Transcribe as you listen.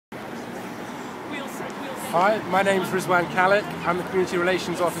Hi, my name is Rizwan Khalek. I'm the Community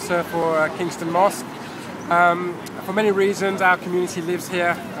Relations Officer for Kingston Mosque. For many reasons, our community lives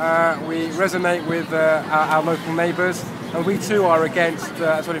here. We resonate with our local neighbours, and we too are against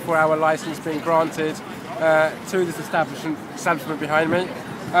a 24-hour licence being granted to this establishment behind me.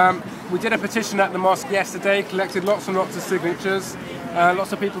 We did a petition at the mosque yesterday, collected lots and lots of signatures.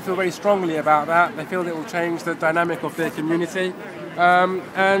 Lots of people feel very strongly about that. They feel it will change the dynamic of their community.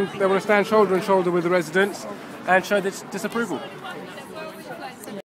 And they want to stand shoulder to shoulder with the residents and show this disapproval.